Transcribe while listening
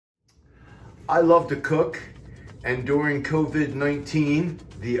I love to cook, and during COVID-19,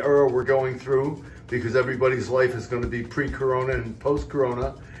 the era we're going through, because everybody's life is going to be pre-corona and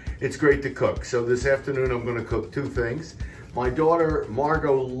post-corona, it's great to cook. So this afternoon I'm going to cook two things. My daughter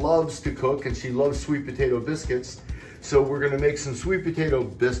Margot loves to cook, and she loves sweet potato biscuits. So we're going to make some sweet potato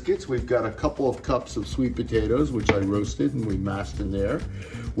biscuits. We've got a couple of cups of sweet potatoes, which I roasted and we mashed in there.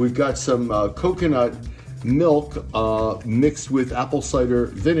 We've got some coconut milk mixed with apple cider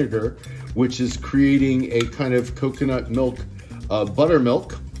vinegar, which is creating a kind of coconut milk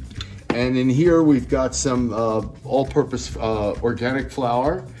buttermilk. And in here we've got some all-purpose organic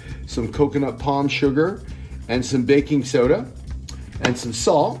flour, some coconut palm sugar, and some baking soda, and some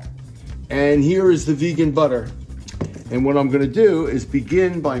salt. And here is the vegan butter. And what I'm gonna do is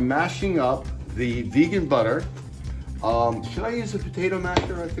begin by mashing up the vegan butter. Should I use a potato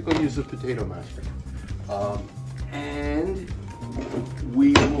masher? I think I'll use a potato masher. And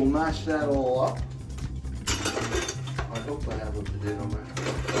we will mash that all up. I hope I have a potato masher.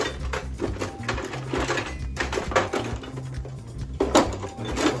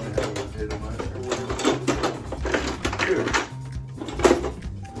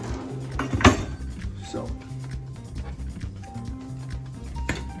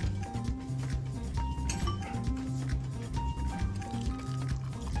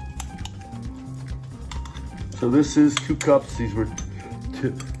 So this is 2 cups. These were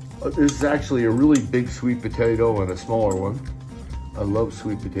two. This is actually a really big sweet potato and a smaller one. I love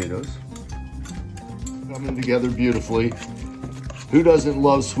sweet potatoes. Coming together beautifully. Who doesn't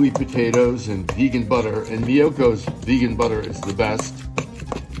love sweet potatoes and vegan butter? And Miyoko's vegan butter is the best.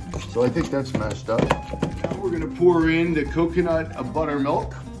 So I think that's mashed up. Now we're gonna pour in the coconut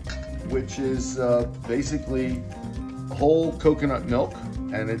buttermilk, which is basically whole coconut milk.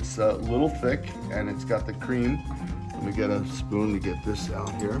 And it's a little thick, and it's got the cream. Let me get a spoon to get this out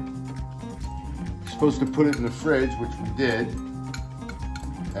here. You're supposed to put it in the fridge, which we did,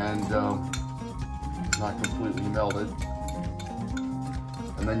 and it's not completely melted.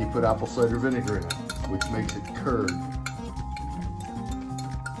 And then you put apple cider vinegar in it, which makes it curd.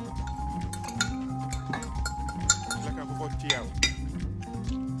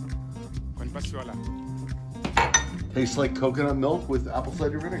 Tastes like coconut milk with apple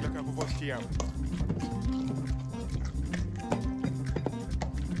cider vinegar.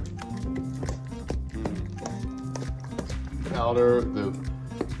 Powder,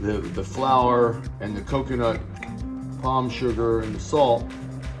 the flour, and the coconut palm sugar and the salt.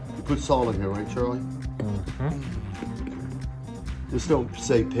 You put salt in here, right, Charlie? Mm-hmm. Just don't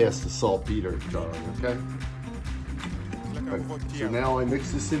say pass the salt beater, Charlie, okay? Right. So now I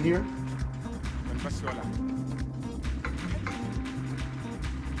mix this in here.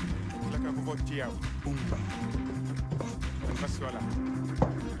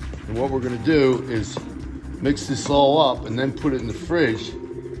 And what we're going to do is mix this all up and then put it in the fridge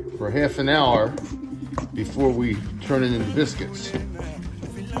for half an hour before we turn it into biscuits.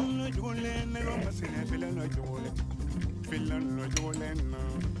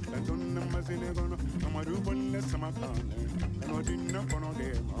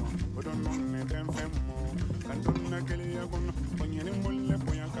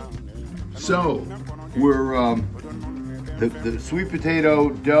 So we're the sweet potato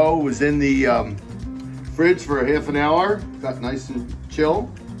dough was in the fridge for a half an hour, got nice and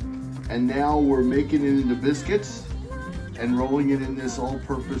chill, and now we're making it into biscuits and rolling it in this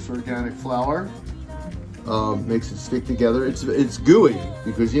all-purpose organic flour. Makes it stick together. It's gooey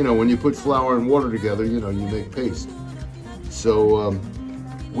because, you know, when you put flour and water together, you know, you make paste. So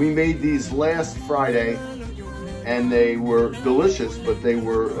we made these last Friday, and they were delicious, but they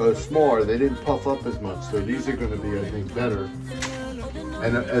were smaller. They didn't puff up as much. So these are going to be, I think, better.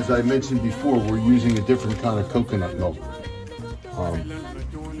 And as I mentioned before, we're using a different kind of coconut milk.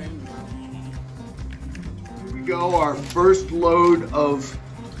 Here we go, our first load of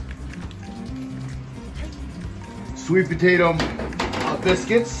sweet potato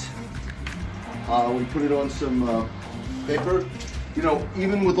biscuits. We put it on some paper. You know,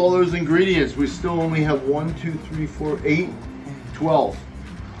 even with all those ingredients, we still only have 1, 2, 3, 4, 8, 12.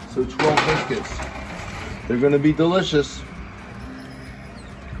 So 12 biscuits. They're going to be delicious.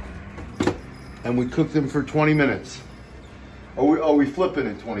 And we cook them for 20 minutes. Or we flip it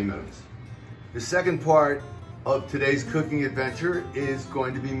in 20 minutes. The second part of today's cooking adventure is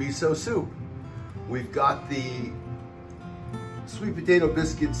going to be miso soup. We've got the sweet potato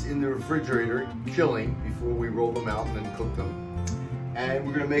biscuits in the refrigerator chilling before we roll them out and then cook them. And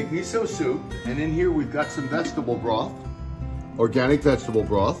we're gonna make miso soup, and in here we've got some vegetable broth, organic vegetable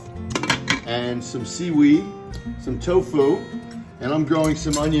broth, and some seaweed, some tofu, And I'm growing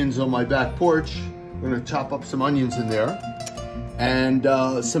some onions on my back porch. I'm gonna chop up some onions in there and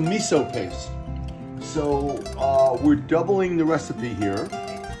some miso paste. So we're doubling the recipe here.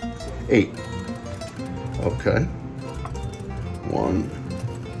 8. Okay. 1.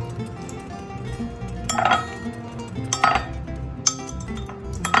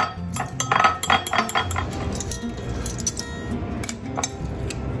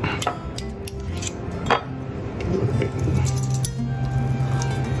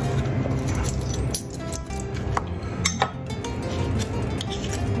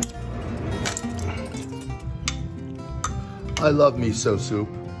 I love miso soup.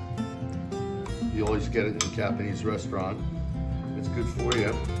 You always get it in a Japanese restaurant. It's good for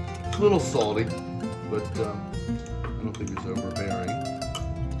you. It's a little salty, but I don't think it's overbearing.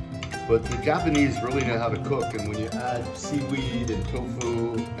 But the Japanese really know how to cook, and when you add seaweed and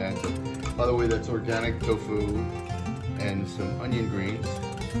tofu, and by the way, that's organic tofu, and some onion greens,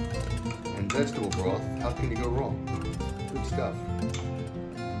 and vegetable broth, how can you go wrong? Good stuff.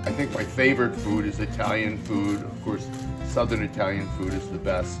 I think my favorite food is Italian food. Of course, Southern Italian food is the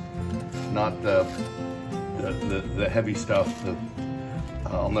best. Not the heavy stuff.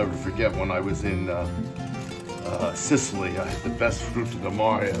 I'll never forget when I was in Sicily. I had the best frutti di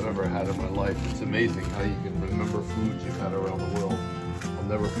mare I've ever had in my life. It's amazing how you can remember foods you've had around the world. I'll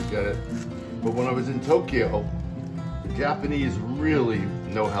never forget it. But when I was in Tokyo, the Japanese really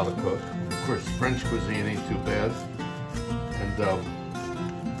know how to cook. Of course, French cuisine ain't too bad. And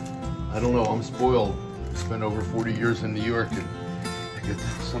I don't know, I'm spoiled. I spent over 40 years in New York, and I get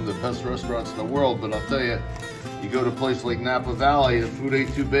some of the best restaurants in the world, but I'll tell you, you go to a place like Napa Valley, the food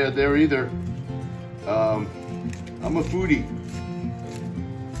ain't too bad there either. I'm a foodie.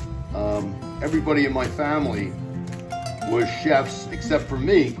 Everybody in my family was chefs except for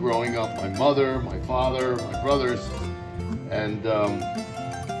me growing up. My mother, my father, my brothers, and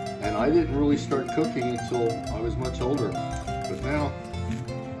I didn't really start cooking until I was much older. But now,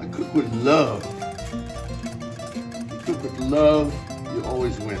 I cook with love. You cook with love, you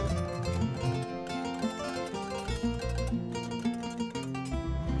always win.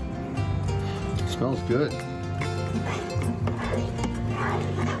 It smells good.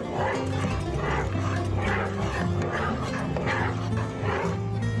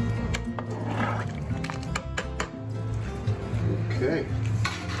 Okay.